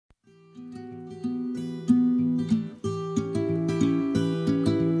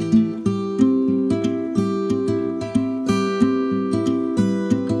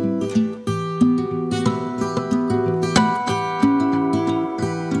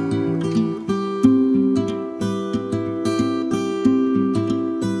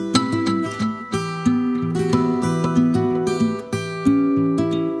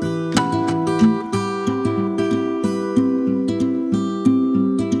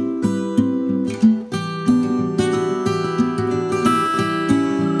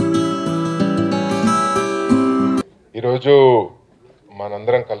ఈరోజు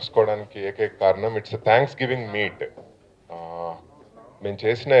మనందరం కలుసుకోవడానికి ఏకైక కారణం ఇట్స్ థ్యాంక్స్ గివింగ్ మీట్. మేము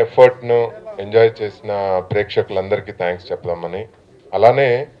చేసిన ఎఫర్ట్ను ఎంజాయ్ చేసిన ప్రేక్షకులందరికీ థ్యాంక్స్ చెప్దామని, అలానే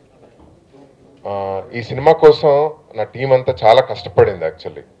ఈ సినిమా కోసం నా టీం అంతా చాలా కష్టపడింది.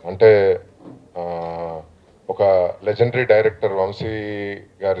 యాక్చువల్లీ అంటే ఒక లెజెండరీ డైరెక్టర్ వంశీ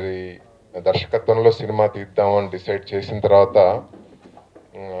గారి దర్శకత్వంలో సినిమా తీద్దామని డిసైడ్ చేసిన తర్వాత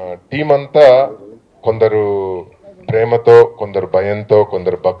టీం అంతా కొందరు ప్రేమతో, కొందరు భయంతో,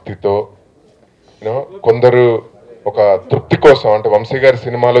 కొందరు భక్తితో, కొందరు ఒక తృప్తి కోసం, అంటే వంశీ గారి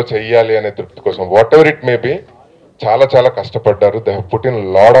సినిమాలో చెయ్యాలి అనే తృప్తి కోసం, what ever it may be, చాలా చాలా కష్టపడ్డారు. They have put in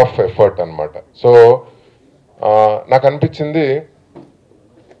lot of effort అనమాట. సో నాకు అనిపించింది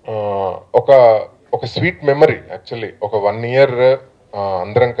ఒక స్వీట్ మెమరీ. యాక్చువల్లీ ఒక 1 year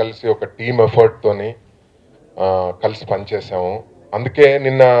అందరం కలిసి ఒక టీమ్ ఎఫర్ట్తోని కలిసి పనిచేసాము. అందుకే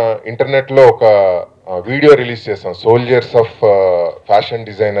నిన్న ఇంటర్నెట్లో ఒక వీడియో రిలీజ్ చేసాం, సోల్జర్స్ ఆఫ్ ఫ్యాషన్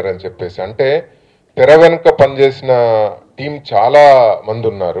డిజైనర్ అని చెప్పేసి. అంటే తెర వెనుక పనిచేసిన టీం చాలా మంది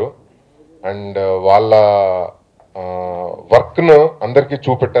ఉన్నారు అండ్ వాళ్ళ వర్క్ను అందరికీ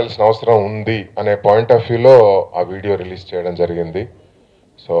చూపెట్టాల్సిన అవసరం ఉంది అనే పాయింట్ ఆఫ్ వ్యూలో ఆ వీడియో రిలీజ్ చేయడం జరిగింది.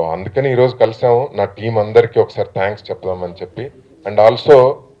 సో అందుకని ఈరోజు కలిసాము. నా టీం అందరికీ ఒకసారి థ్యాంక్స్ చెప్దామని చెప్పి, అండ్ ఆల్సో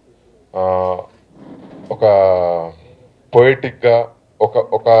ఒక పోయిటిక్గా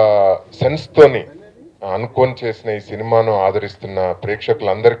ఒక సెన్స్తోని అనుకొని చేసిన ఈ సినిమాను ఆదరిస్తున్న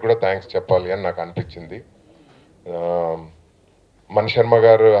ప్రేక్షకులందరికీ కూడా థ్యాంక్స్ చెప్పాలి అని నాకు అనిపించింది. మణి శర్మ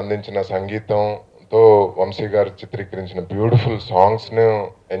గారు అందించిన సంగీతంతో వంశీ గారు చిత్రీకరించిన బ్యూటిఫుల్ సాంగ్స్ను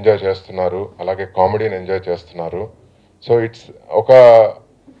ఎంజాయ్ చేస్తున్నారు, అలాగే కామెడీని ఎంజాయ్ చేస్తున్నారు. సో ఇట్స్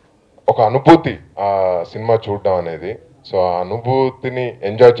ఒక అనుభూతి ఆ సినిమా చూడడం అనేది. సో ఆ అనుభూతిని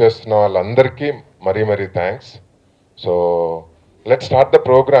ఎంజాయ్ చేస్తున్న వాళ్ళందరికీ మరీ మరీ thanks. So let's start the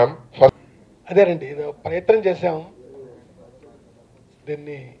programme. అదేనండి, ఇది ప్రయత్నం చేసాము,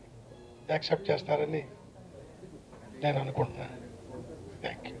 దీన్ని యాక్సెప్ట్ చేస్తారని నేను అనుకుంటున్నాను.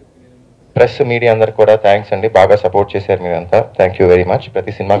 Thank you. ప్రెస్ మీడియా అందరికి కూడా థ్యాంక్స్ అండి, బాగా సపోర్ట్ చేశారు మీరంతా. Thank you very much.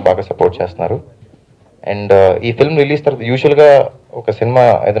 ప్రతి సినిమాకి బాగా సపోర్ట్ చేస్తున్నారు. అండ్ ఈ ఫిల్మ్ రిలీజ్ తర్వాత యూజువల్గా ఒక సినిమా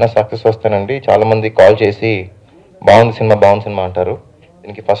ఏదైనా సక్సెస్ వస్తేనండి చాలామంది కాల్ చేసి బాగుంది సినిమా అంటారు.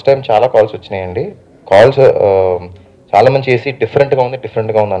 దీనికి ఫస్ట్ టైం చాలా కాల్స్ వచ్చినాయండి. కాల్స్ చాలా మంది చేసి డిఫరెంట్గా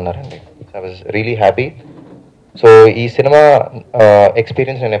ఉంది అన్నారండి. I was really happy. So ఈ సినిమా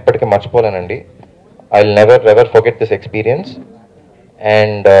ఎక్స్పీరియన్స్ నేను ఎప్పటికీ మర్చిపోలేనండి. I will never forget this experience.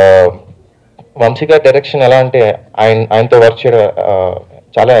 And Vamsi గారి డైరెక్షన్ ఎలా అంటే ఆయనతో వర్క్ చేయడం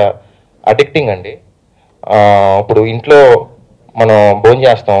చాలా అడిక్టింగ్ అండి. ఇప్పుడు ఇంట్లో మనం భోజనం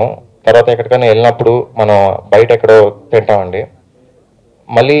చేస్తాం, తర్వాత ఎక్కడికైనా వెళ్ళినప్పుడు మనం బయట ఎక్కడో తింటామండి,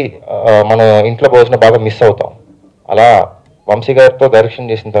 మళ్ళీ మనం ఇంట్లో భోజనం బాగా మిస్ అవుతాం. అలా వంశీ గారితో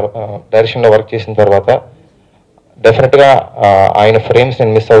డైరెక్షన్లో వర్క్ చేసిన తర్వాత డెఫినెట్గా ఆయన ఫ్రేమ్స్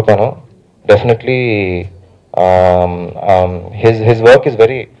నేను మిస్ అవుతాను. Definitely his work is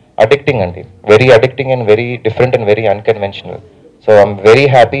very addicting అండి, very addicting and very different and very unconventional. So I'm very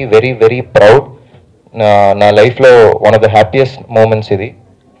happy, very very proud. నా లైఫ్లో one of the happiest moments ఇది.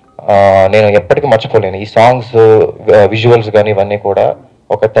 నేను ఎప్పటికీ మర్చిపోలేను. ఈ సాంగ్స్, విజువల్స్ కానీ ఇవన్నీ కూడా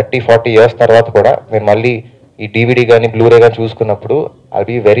ఒక 30-40 years తర్వాత కూడా నేను మళ్ళీ ఈ DVD కానీ బ్లూరే కానీ చూసుకున్నప్పుడు I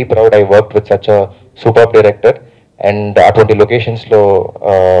be very proud. I work with such a super director and అటువంటి లొకేషన్స్లో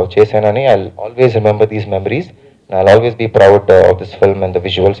చేశానని I always remember these memories. I always be proud of this film and the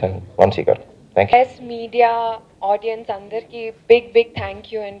visuals and Vamsi గారు. Thank you. మీడియా ఆడియన్స్ అందరికీ big thank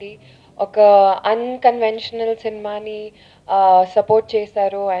you అండి. ఒక unconventional సినిమాని support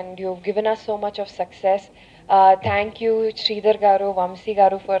చేశారు and you given us so much of success. Thank you Sridhar garu, Vamsi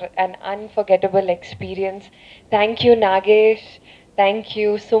garu for an unforgettable experience. Thank you Nagesh, thank you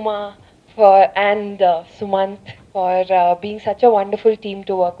Suma and Sumanth for being such a wonderful team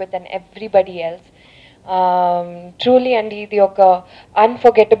to work with, and everybody else. Truly and idi oka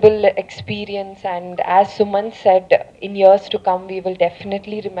unforgettable experience, and as Sumanth said, in years to come we will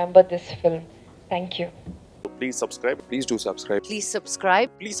definitely remember this film. Thank you. Please subscribe. Please do subscribe. Please subscribe.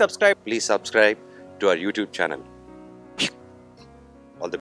 Please subscribe. Please subscribe to our YouTube channel.